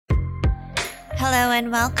Hello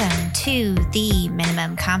and welcome to the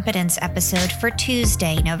Minimum Competence episode for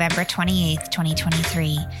Tuesday, November 28th,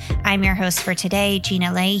 2023. I'm your host for today,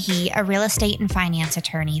 Gina Leahy, a real estate and finance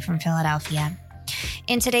attorney from Philadelphia.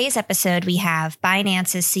 In today's episode, we have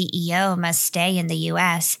Binance's CEO must stay in the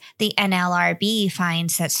U.S., the NLRB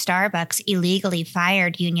finds that Starbucks illegally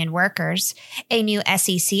fired union workers, a new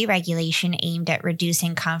SEC regulation aimed at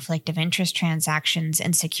reducing conflict of interest transactions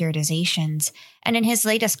and securitizations, and in his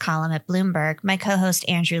latest column at Bloomberg, my co-host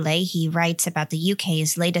Andrew Leahy writes about the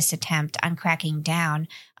UK's latest attempt on cracking down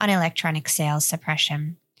on electronic sales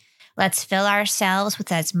suppression. Let's fill ourselves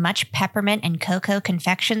with as much peppermint and cocoa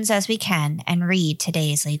confections as we can and read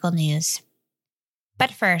today's legal news.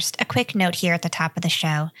 But first, a quick note here at the top of the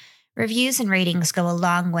show. Reviews and ratings go a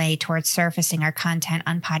long way towards surfacing our content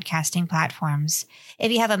on podcasting platforms. If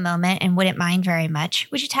you have a moment and wouldn't mind very much,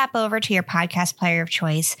 would you tap over to your podcast player of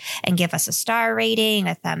choice and give us a star rating,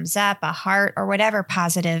 a thumbs up, a heart, or whatever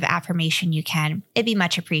positive affirmation you can? It'd be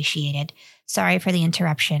much appreciated. Sorry for the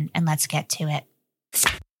interruption, and let's get to it.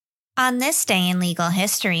 On this day in legal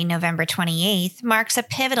history, November 28th, marks a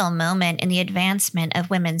pivotal moment in the advancement of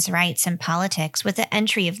women's rights in politics with the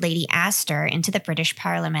entry of Lady Astor into the British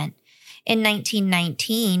Parliament. In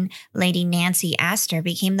 1919, Lady Nancy Astor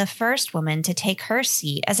became the first woman to take her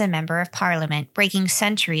seat as a member of Parliament, breaking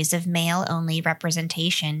centuries of male-only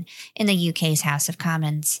representation in the UK's House of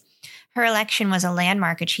Commons. Her election was a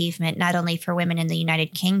landmark achievement not only for women in the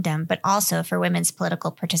United Kingdom, but also for women's political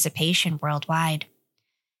participation worldwide.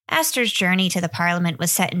 Astor's journey to the Parliament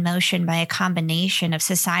was set in motion by a combination of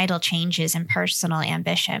societal changes and personal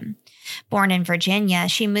ambition. Born in Virginia,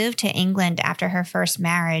 she moved to England after her first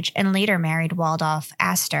marriage and later married Waldolph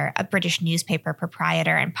Astor, a British newspaper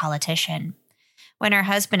proprietor and politician. When her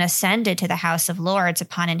husband ascended to the House of Lords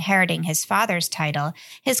upon inheriting his father's title,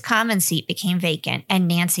 his common seat became vacant, and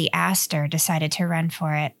Nancy Astor decided to run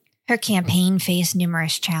for it. Her campaign faced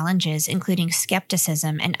numerous challenges, including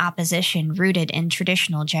skepticism and opposition rooted in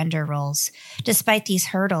traditional gender roles. Despite these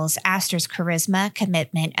hurdles, Astor's charisma,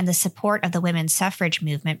 commitment, and the support of the women's suffrage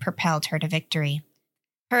movement propelled her to victory.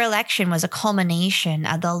 Her election was a culmination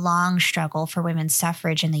of the long struggle for women's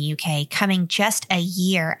suffrage in the UK, coming just a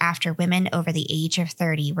year after women over the age of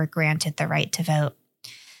 30 were granted the right to vote.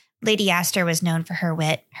 Lady Astor was known for her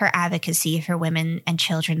wit, her advocacy for women and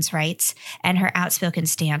children's rights, and her outspoken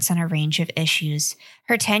stance on a range of issues.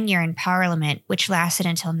 Her tenure in Parliament, which lasted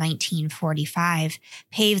until 1945,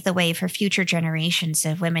 paved the way for future generations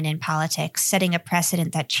of women in politics, setting a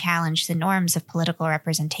precedent that challenged the norms of political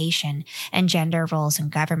representation and gender roles in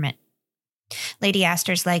government. Lady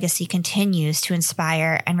Astor's legacy continues to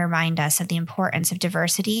inspire and remind us of the importance of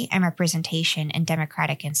diversity and representation in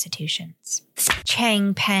democratic institutions.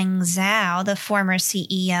 Changpeng Zhao, the former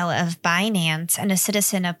CEO of Binance and a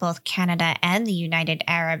citizen of both Canada and the United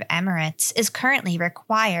Arab Emirates, is currently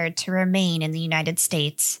required to remain in the United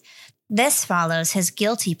States. This follows his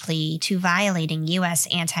guilty plea to violating U.S.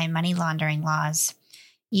 anti-money laundering laws.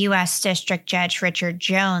 U.S. District Judge Richard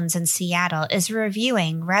Jones in Seattle is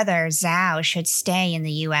reviewing whether Zhao should stay in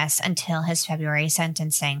the U.S. until his February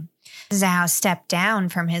sentencing. Zhao stepped down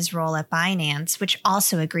from his role at Binance, which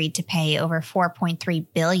also agreed to pay over $4.3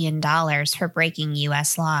 billion for breaking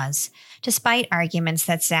U.S. laws. Despite arguments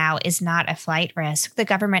that Zhao is not a flight risk, the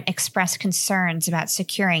government expressed concerns about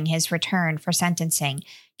securing his return for sentencing,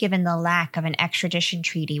 given the lack of an extradition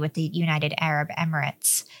treaty with the United Arab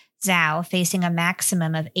Emirates. Zhao, facing a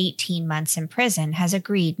maximum of 18 months in prison, has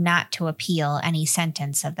agreed not to appeal any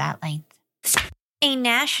sentence of that length. A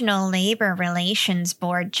National Labor Relations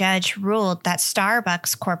Board judge ruled that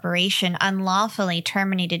Starbucks Corporation unlawfully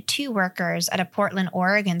terminated 2 workers at a Portland,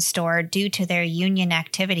 Oregon store due to their union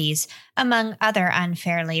activities, among other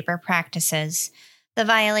unfair labor practices. The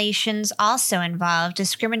violations also involve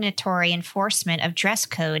discriminatory enforcement of dress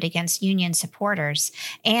code against union supporters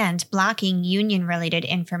and blocking union-related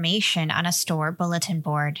information on a store bulletin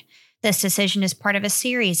board. This decision is part of a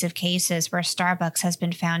series of cases where Starbucks has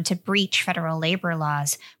been found to breach federal labor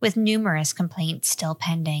laws, with numerous complaints still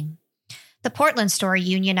pending. The Portland store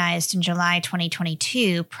unionized in July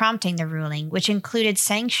 2022, prompting the ruling, which included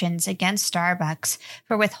sanctions against Starbucks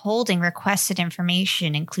for withholding requested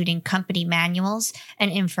information, including company manuals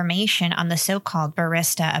and information on the so-called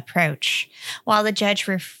barista approach. While the judge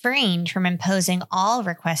refrained from imposing all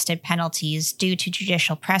requested penalties due to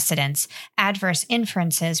judicial precedents, adverse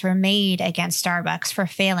inferences were made against Starbucks for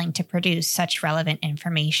failing to produce such relevant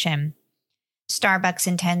information. Starbucks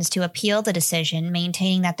intends to appeal the decision,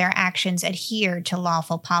 maintaining that their actions adhered to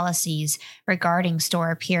lawful policies regarding store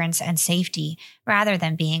appearance and safety, rather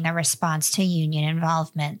than being a response to union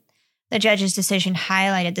involvement. The judge's decision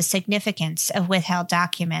highlighted the significance of withheld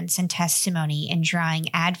documents and testimony in drawing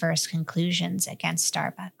adverse conclusions against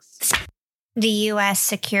Starbucks. The U.S.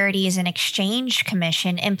 Securities and Exchange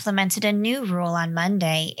Commission implemented a new rule on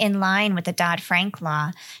Monday in line with the Dodd-Frank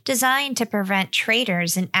law, designed to prevent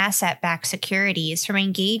traders in asset-backed securities from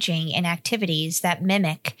engaging in activities that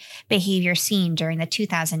mimic behavior seen during the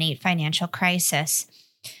 2008 financial crisis.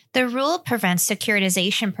 The rule prevents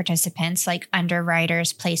securitization participants like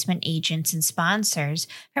underwriters, placement agents, and sponsors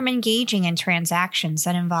from engaging in transactions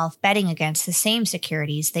that involve betting against the same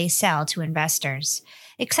securities they sell to investors.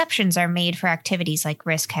 Exceptions are made for activities like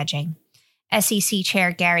risk hedging. SEC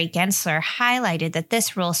Chair Gary Gensler highlighted that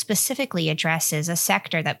this rule specifically addresses a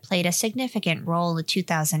sector that played a significant role in the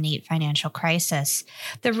 2008 financial crisis.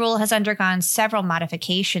 The rule has undergone several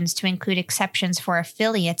modifications to include exceptions for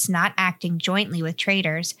affiliates not acting jointly with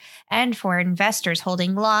traders and for investors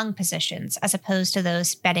holding long positions as opposed to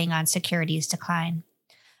those betting on securities decline.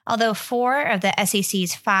 Although 4 of the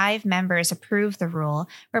SEC's 5 members approved the rule,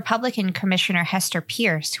 Republican Commissioner Hester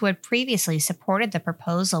Pierce, who had previously supported the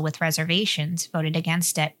proposal with reservations, voted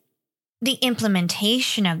against it. The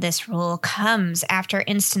implementation of this rule comes after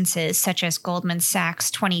instances such as Goldman Sachs'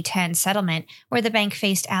 2010 settlement, where the bank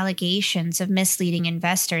faced allegations of misleading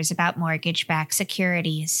investors about mortgage-backed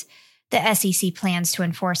securities. The SEC plans to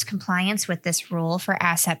enforce compliance with this rule for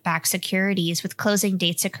asset-backed securities, with closing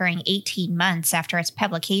dates occurring 18 months after its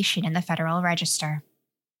publication in the Federal Register.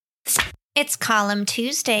 It's Column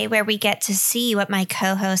Tuesday, where we get to see what my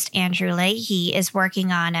co-host Andrew Leahy is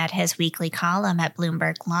working on at his weekly column at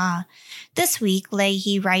Bloomberg Law. This week,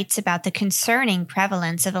 Leahy writes about the concerning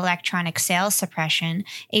prevalence of electronic sales suppression,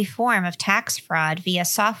 a form of tax fraud via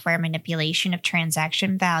software manipulation of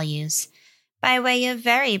transaction values. By way of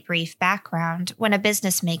very brief background, when a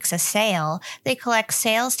business makes a sale, they collect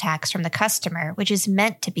sales tax from the customer, which is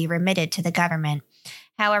meant to be remitted to the government.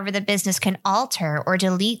 However, the business can alter or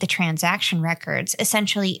delete the transaction records,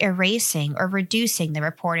 essentially erasing or reducing the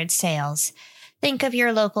reported sales. Think of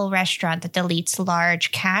your local restaurant that deletes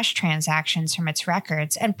large cash transactions from its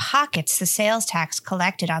records and pockets the sales tax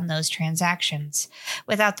collected on those transactions.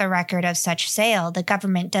 Without the record of such sale, the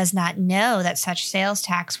government does not know that such sales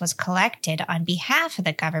tax was collected on behalf of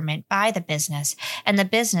the government by the business, and the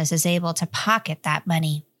business is able to pocket that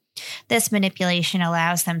money. This manipulation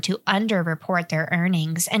allows them to underreport their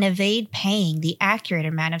earnings and evade paying the accurate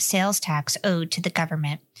amount of sales tax owed to the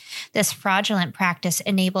government. This fraudulent practice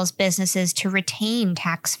enables businesses to retain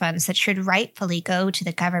tax funds that should rightfully go to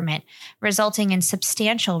the government, resulting in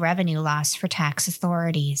substantial revenue loss for tax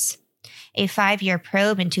authorities. A 5-year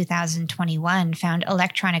probe in 2021 found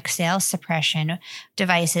electronic sales suppression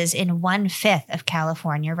devices in 1/5 of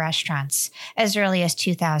California restaurants. As early as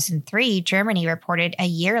 2003, Germany reported a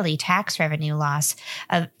yearly tax revenue loss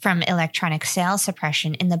from electronic sales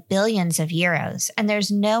suppression in the billions of euros, and there's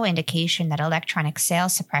no indication that electronic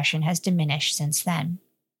sales suppression has diminished since then.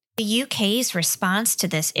 The UK's response to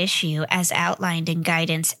this issue, as outlined in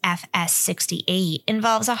Guidance FS 68,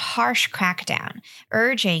 involves a harsh crackdown,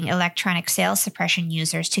 urging electronic sales suppression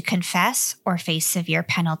users to confess or face severe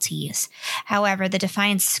penalties. However, the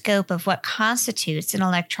defined scope of what constitutes an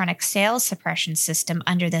electronic sales suppression system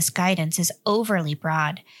under this guidance is overly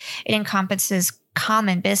broad. It encompasses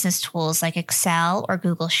common business tools like Excel or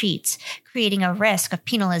Google Sheets, creating a risk of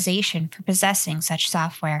penalization for possessing such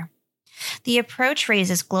software. The approach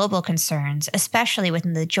raises global concerns, especially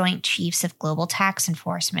within the Joint Chiefs of Global Tax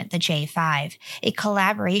Enforcement, the J5, a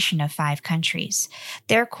collaboration of 5 countries.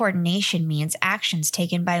 Their coordination means actions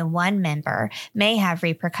taken by one member may have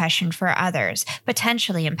repercussion for others,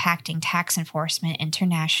 potentially impacting tax enforcement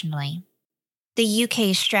internationally. The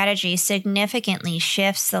UK's strategy significantly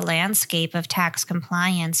shifts the landscape of tax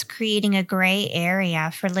compliance, creating a gray area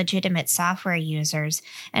for legitimate software users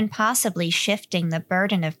and possibly shifting the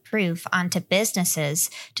burden of proof onto businesses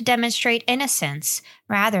to demonstrate innocence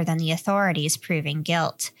rather than the authorities proving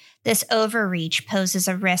guilt. This overreach poses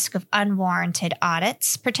a risk of unwarranted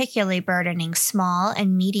audits, particularly burdening small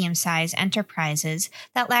and medium-sized enterprises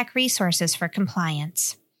that lack resources for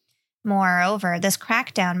compliance. Moreover, this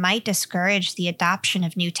crackdown might discourage the adoption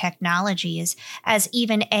of new technologies, as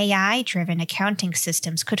even AI-driven accounting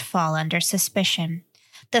systems could fall under suspicion.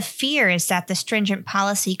 The fear is that the stringent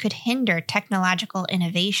policy could hinder technological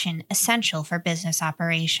innovation essential for business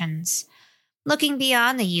operations. Looking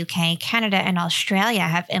beyond the UK, Canada and Australia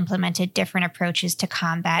have implemented different approaches to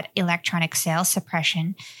combat electronic sales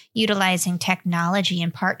suppression, utilizing technology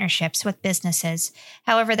and partnerships with businesses.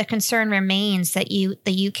 However, the concern remains that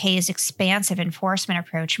the UK's expansive enforcement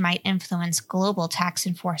approach might influence global tax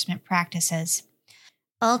enforcement practices.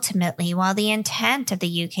 Ultimately, while the intent of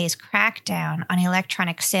the UK's crackdown on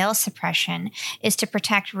electronic sales suppression is to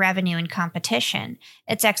protect revenue and competition,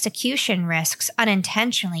 its execution risks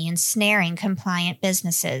unintentionally ensnaring compliant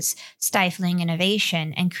businesses, stifling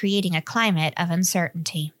innovation, and creating a climate of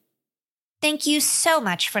uncertainty. Thank you so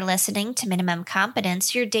much for listening to Minimum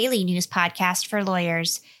Competence, your daily news podcast for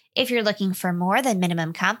lawyers. If you're looking for more than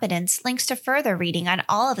minimum competence, links to further reading on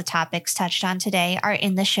all of the topics touched on today are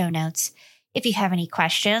in the show notes. If you have any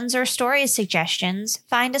questions or story suggestions,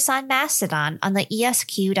 find us on Mastodon on the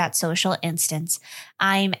esq.social instance.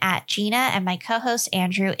 I'm at Gina and my co-host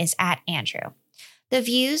Andrew is at Andrew. The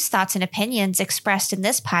views, thoughts, and opinions expressed in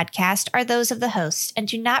this podcast are those of the host and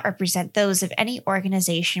do not represent those of any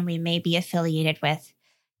organization we may be affiliated with.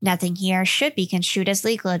 Nothing here should be construed as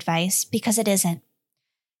legal advice because it isn't.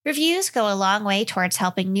 Reviews go a long way towards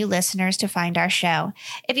helping new listeners to find our show.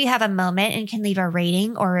 If you have a moment and can leave a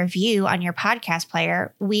rating or review on your podcast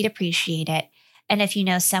player, we'd appreciate it. And if you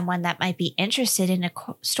know someone that might be interested in a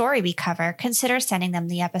story we cover, consider sending them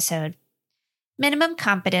the episode. Minimum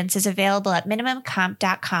Competence is available at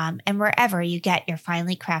minimumcomp.com and wherever you get your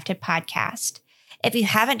finely crafted podcast. If you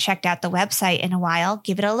haven't checked out the website in a while,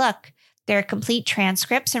 give it a look. There are complete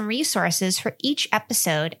transcripts and resources for each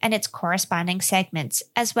episode and its corresponding segments,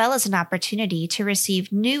 as well as an opportunity to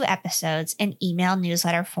receive new episodes in email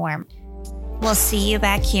newsletter form. We'll see you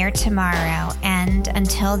back here tomorrow, and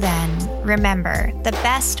until then, remember, the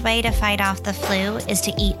best way to fight off the flu is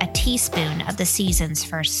to eat a teaspoon of the season's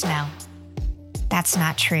first snow. That's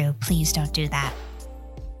not true. Please don't do that.